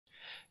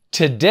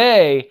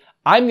Today,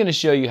 I'm going to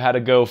show you how to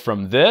go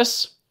from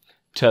this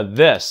to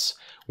this.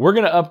 We're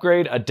going to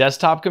upgrade a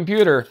desktop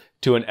computer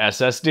to an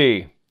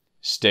SSD.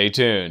 Stay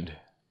tuned.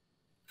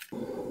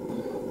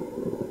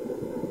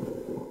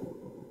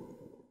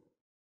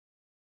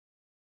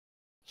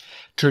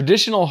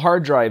 Traditional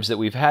hard drives that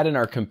we've had in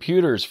our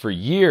computers for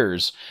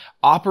years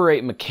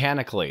operate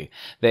mechanically.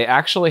 They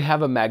actually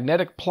have a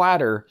magnetic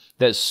platter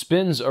that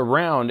spins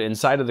around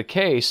inside of the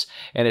case,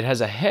 and it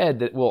has a head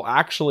that will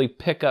actually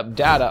pick up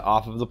data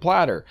off of the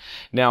platter.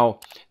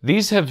 Now,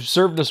 these have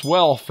served us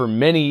well for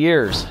many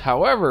years.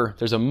 However,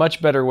 there's a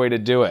much better way to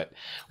do it.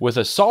 With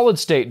a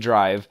solid-state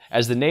drive,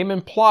 as the name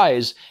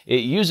implies,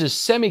 it uses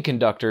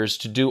semiconductors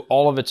to do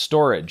all of its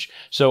storage.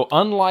 So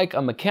unlike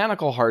a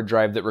mechanical hard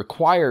drive that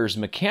requires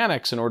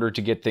mechanics in order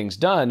to get things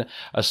done,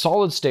 a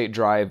solid-state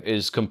drive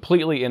is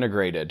completely integrated.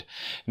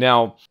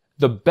 Now,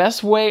 the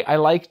best way I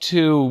like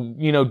to,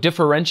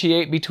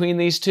 differentiate between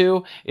these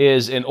two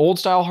is an old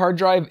style hard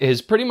drive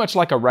is pretty much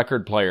like a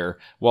record player,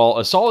 while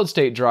a solid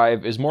state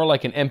drive is more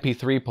like an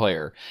MP3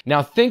 player.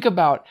 Now think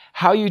about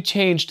how you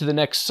change to the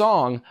next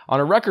song on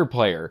a record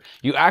player.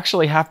 You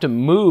actually have to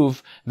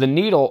move the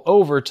needle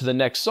over to the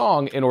next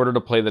song in order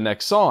to play the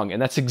next song,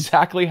 and that's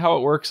exactly how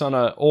it works on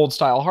an old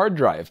style hard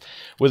drive.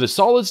 With a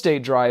solid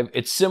state drive,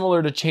 it's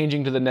similar to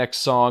changing to the next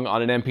song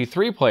on an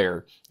MP3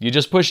 player. You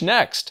just push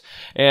next.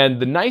 And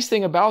the nice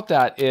thing about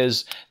that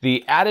is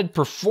the added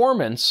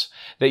performance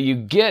that you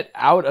get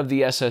out of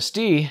the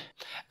SSD,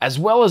 as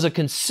well as a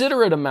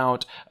considerate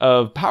amount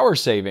of power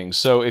savings.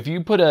 So if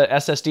you put a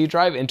SSD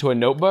drive into a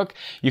notebook,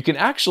 you can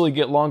actually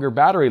get longer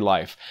battery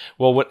life.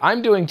 Well, what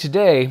I'm doing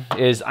today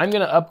is I'm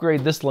going to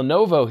upgrade this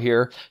Lenovo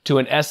here to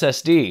an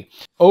SSD.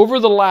 Over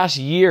the last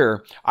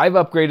year, I've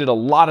upgraded a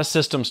lot of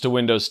systems to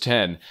Windows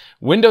 10.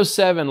 Windows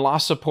 7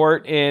 lost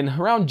support in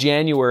around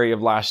January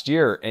of last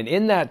year, and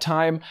in that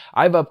time,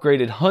 I've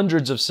upgraded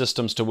hundreds of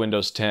systems to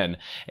Windows 10.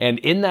 And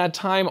in that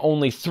time,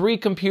 only 3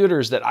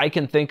 computers that I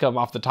can think of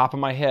off the top of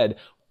my head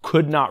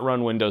could not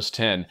run Windows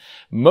 10.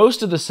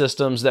 Most of the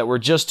systems that were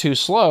just too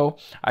slow,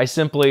 I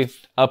simply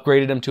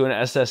upgraded them to an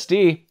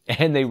SSD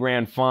and they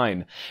ran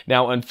fine.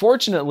 Now,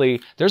 unfortunately,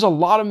 there's a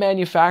lot of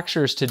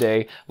manufacturers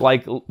today,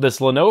 like this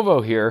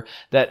Lenovo here,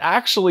 that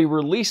actually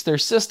release their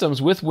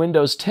systems with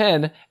Windows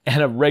 10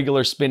 and a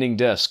regular spinning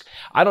disk.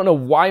 I don't know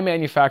why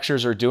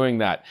manufacturers are doing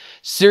that.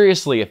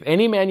 Seriously, if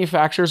any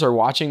manufacturers are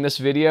watching this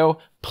video,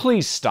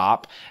 please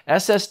stop.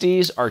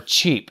 SSDs are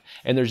cheap,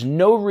 and there's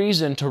no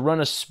reason to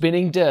run a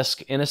spinning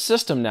disk in a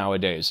system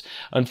nowadays.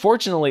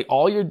 Unfortunately,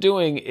 all you're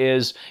doing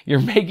is you're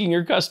making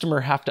your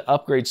customer have to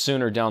upgrade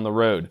sooner down the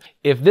road.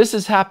 If this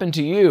has happened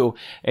to you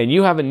and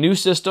you have a new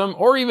system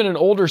or even an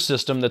older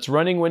system that's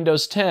running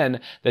Windows 10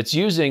 that's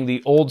using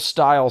the old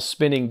style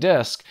spinning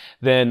disk,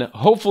 then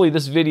hopefully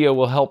this video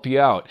will help you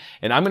out.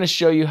 And I'm going to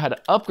show you how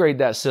to upgrade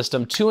that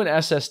system to an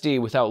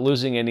SSD without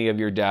losing any of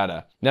your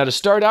data. Now, to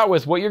start out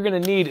with, what you're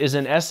going to need is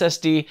an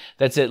SSD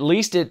that's at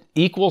least at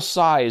equal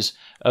size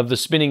of the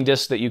spinning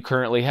disk that you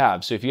currently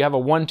have. So if you have a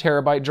 1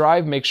 terabyte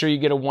drive, make sure you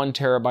get a 1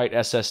 terabyte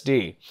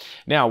SSD.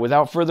 Now,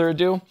 without further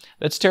ado,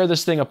 let's tear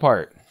this thing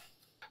apart.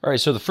 All right,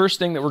 so the first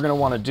thing that we're going to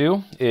want to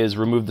do is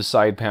remove the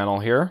side panel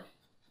here.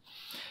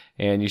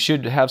 And you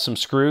should have some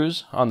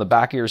screws on the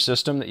back of your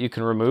system that you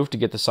can remove to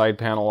get the side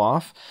panel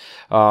off.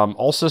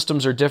 All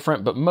systems are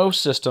different, but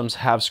most systems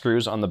have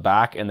screws on the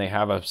back and they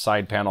have a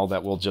side panel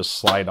that will just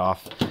slide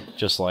off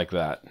just like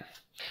that.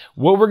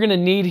 What we're going to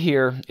need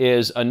here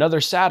is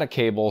another SATA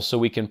cable so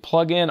we can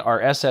plug in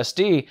our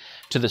SSD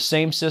to the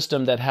same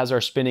system that has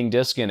our spinning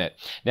disk in it.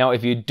 Now,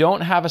 if you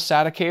don't have a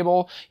SATA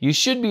cable, you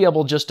should be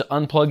able just to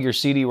unplug your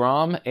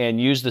CD-ROM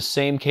and use the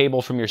same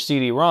cable from your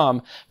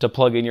CD-ROM to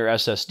plug in your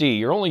SSD.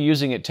 You're only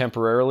using it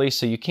temporarily,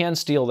 so you can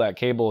steal that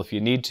cable if you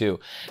need to.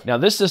 Now,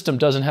 this system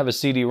doesn't have a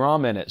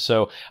CD-ROM in it,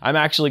 so I'm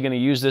actually going to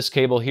use this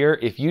cable here.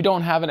 If you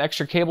don't have an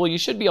extra cable, you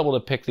should be able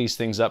to pick these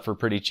things up for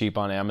pretty cheap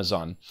on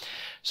Amazon.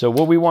 So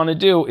what we want to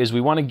do is we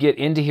want to get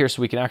into here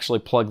so we can actually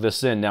plug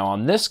this in. Now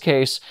on this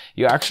case,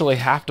 you actually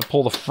have to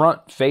pull the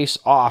front face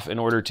off in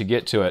order to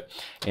get to it.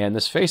 And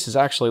this face is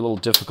actually a little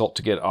difficult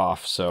to get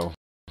off. So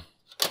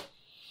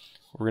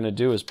what we're going to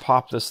do is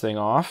pop this thing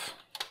off.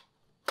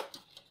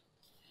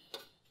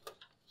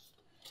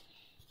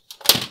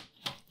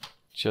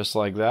 Just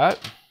like that.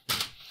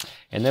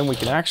 And then we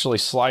can actually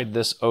slide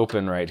this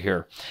open right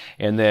here.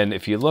 And then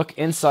if you look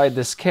inside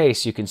this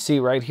case, you can see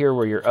right here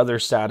where your other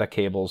SATA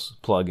cables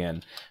plug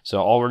in.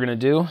 So all we're going to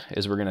do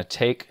is we're going to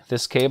take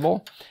this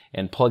cable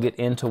and plug it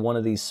into one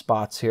of these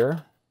spots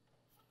here.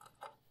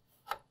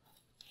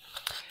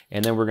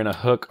 And then we're going to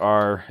hook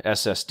our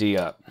SSD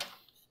up.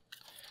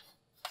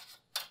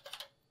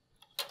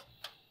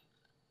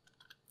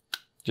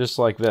 Just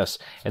like this.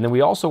 And then we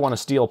also want to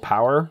steal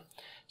power.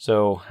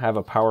 So have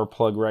a power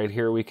plug right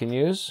here we can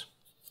use.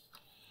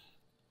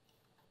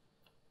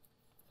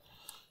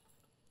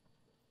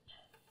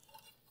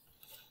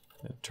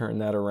 Turn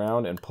that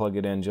around and plug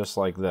it in just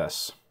like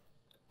this.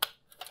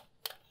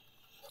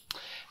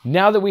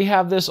 Now that we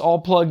have this all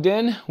plugged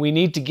in, we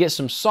need to get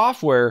some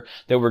software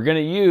that we're going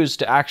to use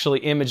to actually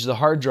image the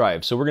hard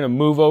drive. So we're going to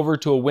move over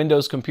to a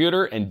Windows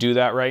computer and do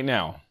that right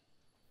now.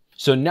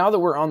 So now that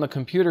we're on the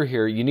computer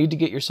here, you need to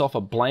get yourself a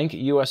blank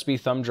USB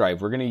thumb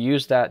drive. We're going to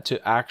use that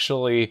to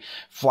actually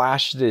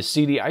flash the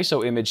CD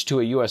ISO image to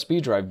a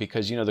USB drive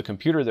because, you know, the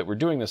computer that we're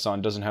doing this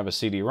on doesn't have a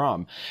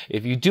CD-ROM.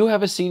 If you do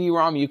have a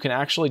CD-ROM, you can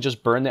actually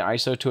just burn the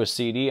ISO to a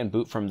CD and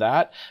boot from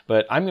that,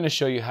 but I'm going to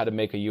show you how to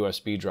make a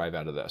USB drive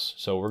out of this.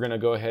 So we're going to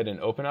go ahead and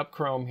open up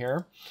Chrome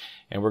here,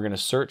 and we're going to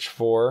search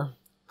for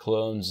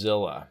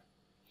Clonezilla.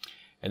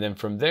 And then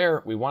from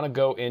there, we want to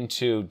go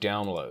into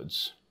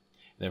Downloads.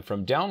 Then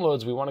from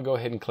Downloads, we want to go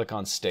ahead and click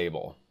on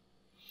Stable.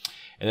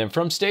 And then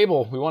from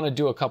Stable, we want to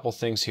do a couple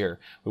things here.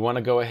 We want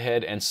to go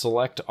ahead and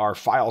select our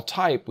file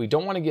type. We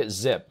don't want to get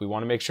zip. We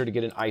want to make sure to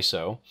get an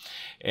ISO.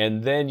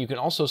 And then you can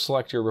also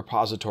select your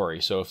repository.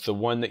 So if the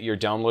one that you're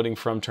downloading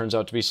from turns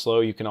out to be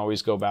slow, you can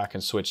always go back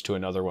and switch to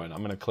another one. I'm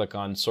going to click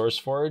on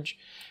SourceForge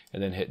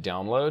and then hit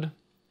Download.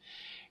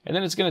 And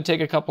then it's going to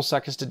take a couple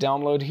seconds to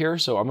download here.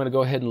 So I'm going to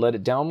go ahead and let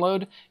it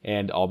download,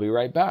 and I'll be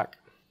right back.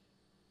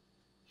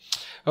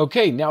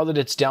 Okay, now that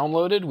it's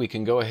downloaded, we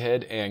can go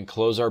ahead and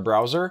close our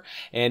browser.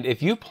 And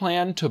if you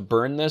plan to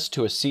burn this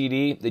to a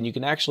CD, then you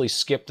can actually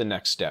skip the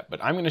next step.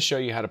 But I'm going to show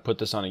you how to put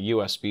this on a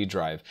USB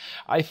drive.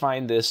 I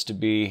find this to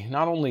be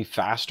not only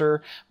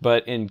faster,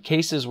 but in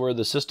cases where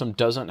the system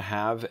doesn't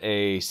have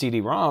a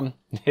CD-ROM,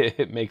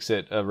 it makes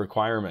it a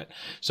requirement.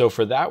 So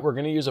for that, we're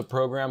going to use a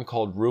program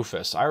called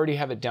Rufus. I already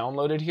have it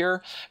downloaded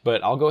here,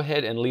 but I'll go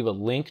ahead and leave a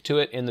link to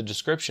it in the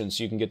description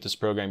so you can get this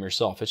program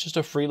yourself. It's just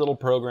a free little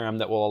program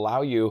that will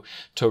allow you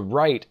to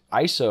write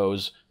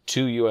ISOs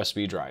to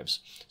USB drives.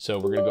 So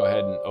we're going to go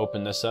ahead and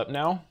open this up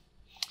now.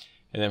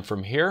 And then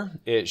from here,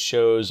 it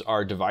shows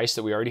our device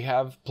that we already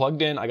have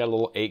plugged in. I got a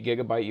little 8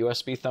 GB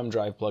USB thumb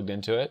drive plugged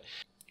into it.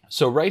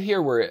 So right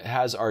here where it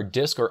has our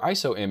disk or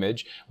ISO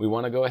image, we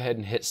want to go ahead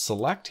and hit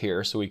select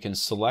here so we can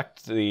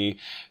select the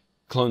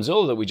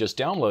Clonezilla that we just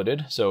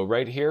downloaded. So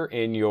right here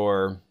in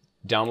your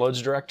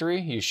downloads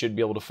directory, you should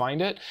be able to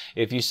find it.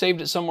 If you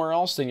saved it somewhere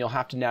else, then you'll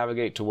have to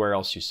navigate to where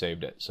else you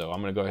saved it. So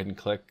I'm going to go ahead and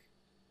click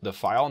the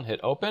file and hit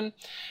open,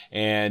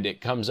 and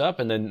it comes up,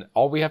 and then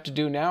all we have to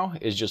do now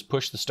is just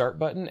push the start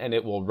button and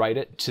it will write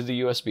it to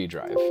the USB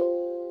drive.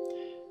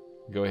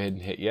 Go ahead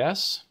and hit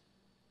yes.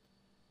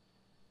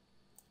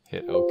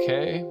 Hit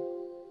OK,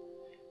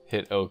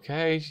 hit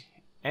OK,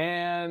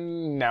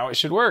 and now it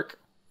should work.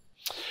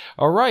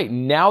 All right,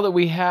 now that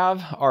we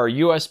have our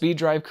USB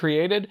drive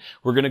created,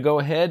 we're going to go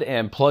ahead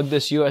and plug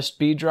this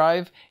USB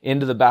drive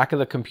into the back of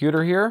the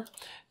computer here.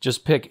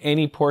 Just pick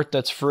any port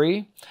that's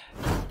free.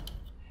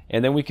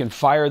 And then we can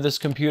fire this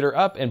computer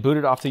up and boot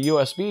it off the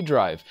USB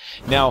drive.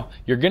 Now,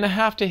 you're going to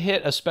have to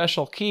hit a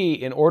special key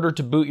in order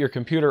to boot your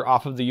computer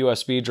off of the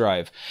USB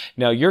drive.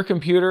 Now, your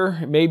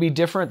computer may be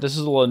different. This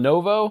is a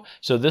Lenovo,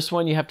 so this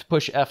one you have to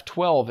push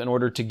F12 in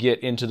order to get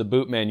into the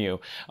boot menu.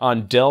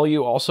 On Dell,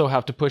 you also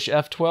have to push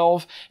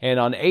F12, and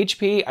on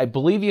HP, I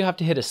believe you have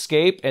to hit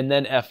Escape and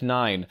then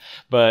F9.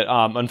 But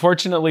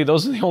unfortunately,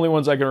 those are the only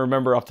ones I can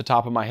remember off the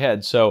top of my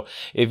head. So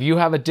if you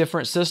have a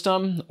different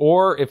system,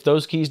 or if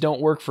those keys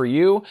don't work for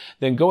you,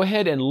 then go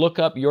ahead and look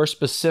up your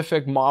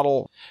specific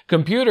model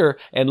computer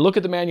and look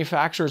at the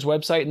manufacturer's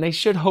website, and they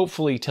should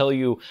hopefully tell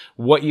you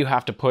what you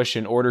have to push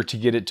in order to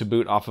get it to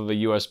boot off of a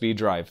USB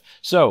drive.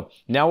 So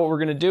now what we're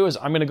going to do is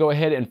I'm going to go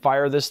ahead and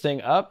fire this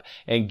thing up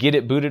and get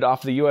it booted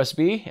off the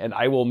USB, and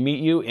I will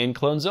meet you in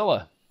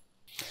Clonezilla.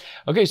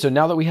 Okay, so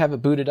now that we have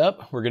it booted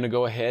up, we're going to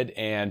go ahead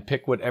and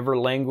pick whatever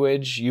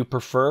language you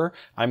prefer.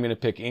 I'm going to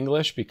pick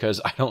English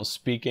because I don't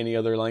speak any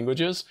other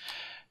languages.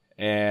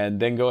 And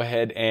then go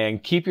ahead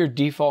and keep your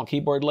default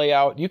keyboard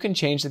layout. You can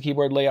change the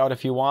keyboard layout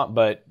if you want,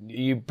 but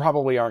you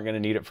probably aren't going to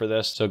need it for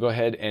this. So go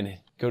ahead and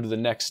go to the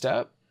next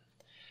step.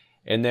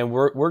 And then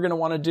what we're going to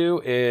want to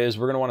do is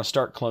we're going to want to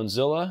start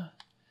Clonezilla.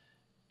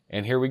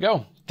 And here we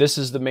go. This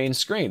is the main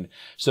screen.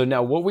 So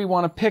now what we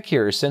want to pick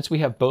here is, since we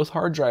have both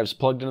hard drives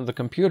plugged into the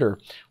computer,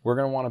 we're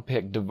going to want to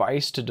pick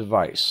device to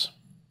device.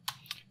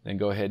 Then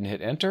go ahead and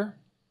hit enter.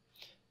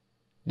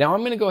 Now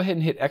I'm going to go ahead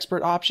and hit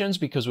expert options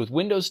because with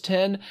Windows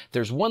 10,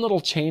 there's one little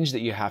change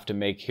that you have to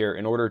make here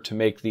in order to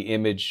make the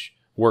image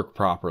work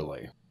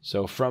properly.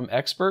 So from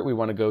expert, we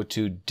want to go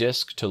to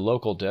disk to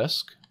local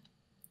disk.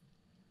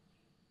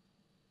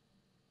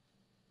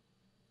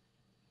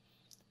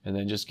 And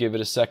then just give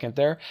it a second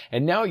there.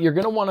 And now you're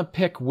going to want to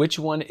pick which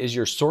one is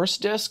your source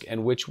disk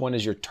and which one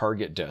is your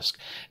target disk.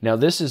 Now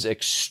this is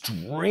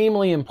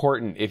extremely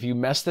important. If you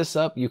mess this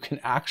up, you can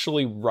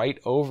actually write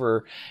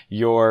over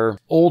your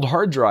old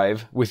hard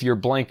drive with your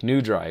blank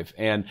new drive,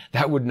 and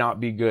that would not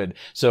be good.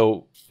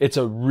 So it's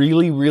a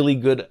really, really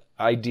good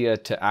idea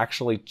to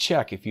actually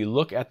check. If you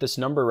look at this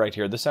number right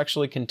here, this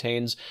actually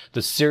contains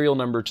the serial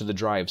number to the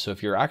drive. So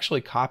if you're actually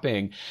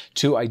copying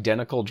two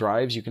identical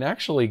drives, you can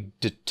actually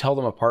tell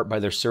them apart by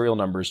their serial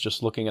numbers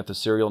just looking at the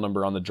serial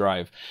number on the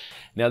drive.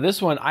 Now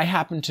this one, I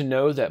happen to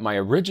know that my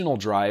original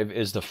drive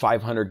is the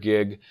 500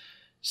 gig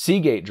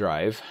Seagate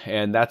drive,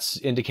 and that's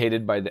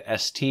indicated by the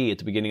ST at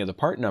the beginning of the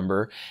part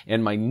number.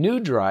 And my new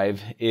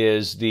drive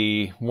is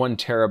the 1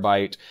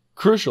 terabyte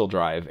Crucial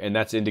drive, and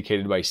that's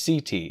indicated by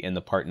CT in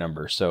the part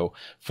number. So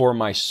for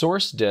my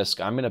source disk,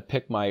 I'm going to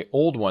pick my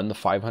old one, the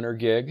 500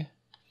 gig.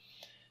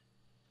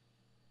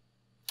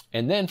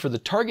 And then for the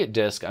target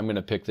disk, I'm going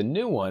to pick the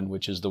new one,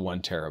 which is the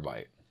 1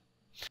 terabyte.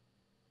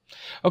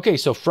 Okay,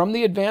 so from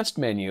the advanced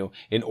menu,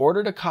 in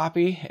order to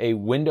copy a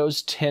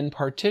Windows 10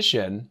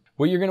 partition,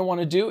 what you're going to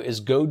want to do is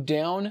go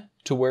down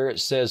to where it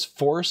says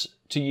force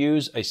to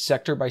use a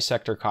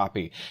sector-by-sector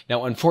copy.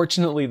 Now,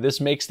 unfortunately, this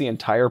makes the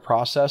entire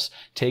process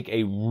take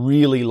a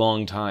really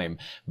long time,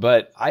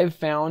 but I've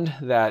found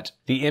that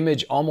the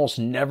image almost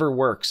never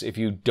works if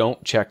you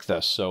don't check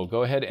this. So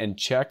go ahead and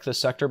check the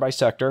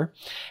sector-by-sector.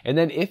 And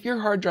then if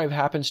your hard drive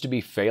happens to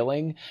be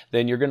failing,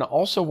 then you're going to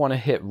also want to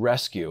hit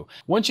rescue.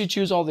 Once you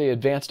choose all the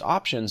advanced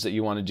options that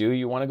you want to do,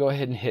 you want to go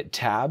ahead and hit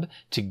tab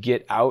to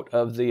get out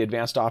of the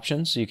advanced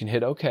options, so you can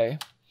hit OK.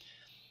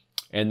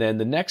 And then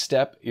the next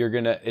step,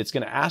 it's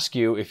gonna ask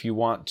you if you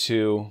want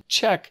to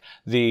check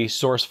the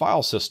source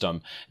file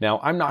system. Now,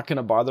 I'm not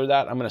gonna bother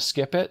that. I'm gonna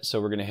skip it.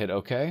 So we're gonna hit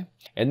OK.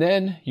 And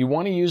then you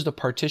want to use the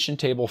partition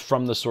table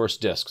from the source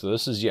disk. So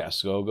this is yes.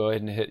 So go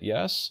ahead and hit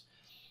yes.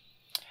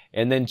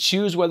 And then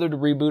choose whether to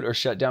reboot or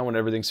shut down when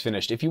everything's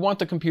finished. If you want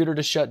the computer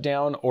to shut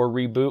down or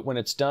reboot when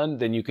it's done,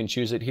 then you can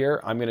choose it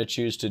here. I'm gonna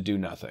choose to do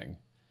nothing.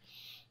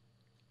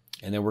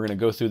 And then we're gonna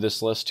go through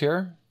this list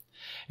here.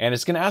 And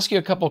it's going to ask you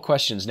a couple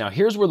questions. Now,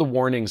 here's where the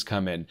warnings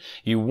come in.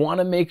 You want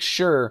to make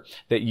sure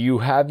that you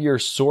have your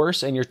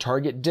source and your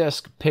target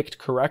disk picked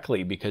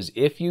correctly, because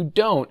if you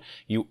don't,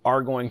 you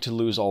are going to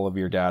lose all of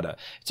your data.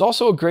 It's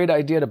also a great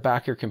idea to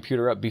back your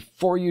computer up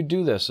before you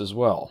do this as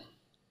well.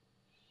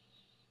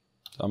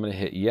 So I'm going to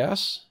hit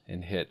yes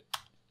and hit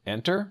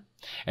enter.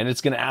 And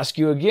it's going to ask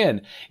you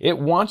again. It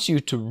wants you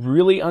to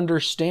really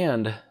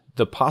understand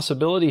the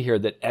possibility here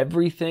that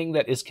everything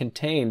that is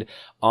contained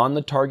on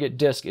the target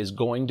disk is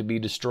going to be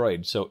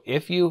destroyed. So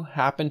if you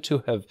happen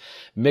to have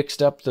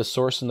mixed up the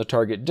source and the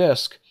target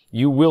disk,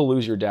 you will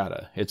lose your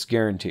data. It's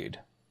guaranteed.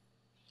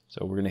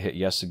 So we're going to hit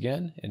yes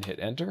again and hit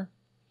enter.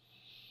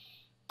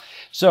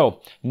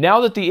 So now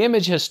that the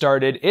image has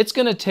started, it's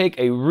going to take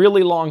a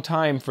really long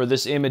time for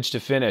this image to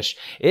finish.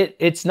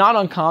 It's not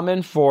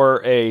uncommon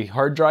for a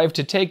hard drive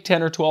to take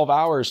 10 or 12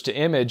 hours to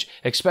image,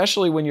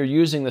 especially when you're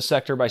using the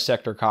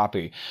sector-by-sector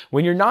copy.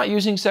 When you're not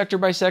using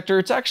sector-by-sector,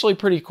 it's actually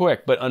pretty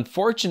quick, but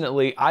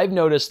unfortunately, I've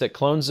noticed that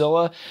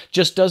Clonezilla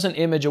just doesn't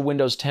image a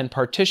Windows 10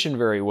 partition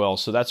very well,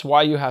 so that's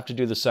why you have to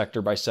do the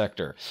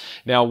sector-by-sector.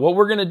 Now, what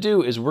we're going to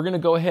do is we're going to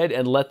go ahead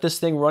and let this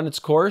thing run its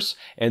course,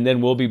 and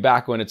then we'll be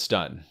back when it's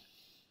done.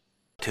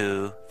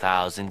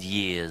 2,000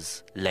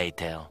 years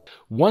later.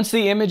 Once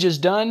the image is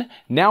done,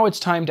 now it's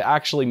time to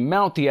actually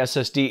mount the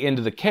SSD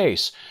into the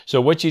case. So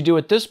what you do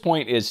at this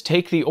point is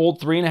take the old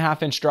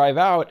 3.5-inch drive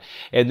out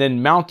and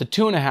then mount the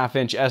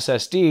 2.5-inch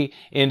SSD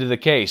into the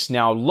case.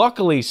 Now,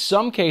 luckily,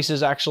 some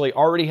cases actually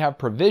already have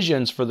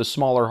provisions for the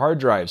smaller hard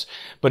drives,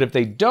 but if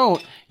they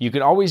don't, you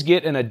can always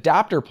get an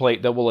adapter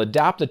plate that will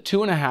adapt the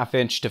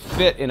 2.5-inch to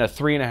fit in a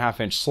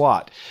 3.5-inch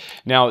slot.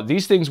 Now,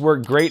 these things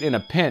work great in a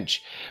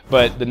pinch,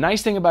 but the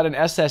nice thing about an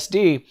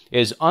SSD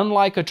is,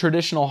 unlike a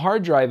traditional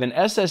hard drive, an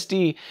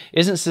SSD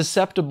isn't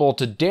susceptible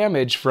to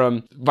damage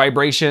from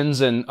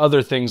vibrations and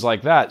other things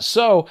like that.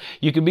 So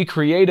you can be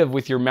creative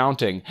with your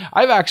mounting.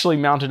 I've actually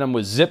mounted them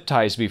with zip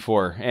ties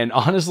before, and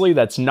honestly,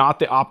 that's not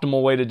the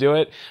optimal way to do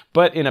it,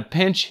 but in a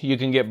pinch, you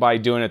can get by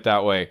doing it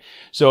that way.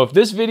 So if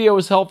this video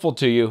was helpful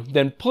to you,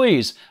 then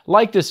please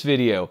like this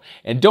video,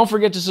 and don't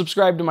forget to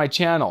subscribe to my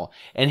channel,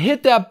 and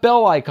hit that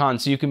bell icon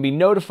so you can be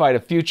notified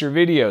of future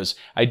videos.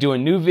 I do a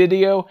new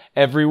video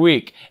every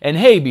week. And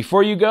hey,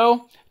 before you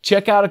go,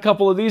 check out a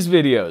couple of these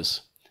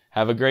videos.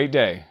 Have a great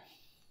day.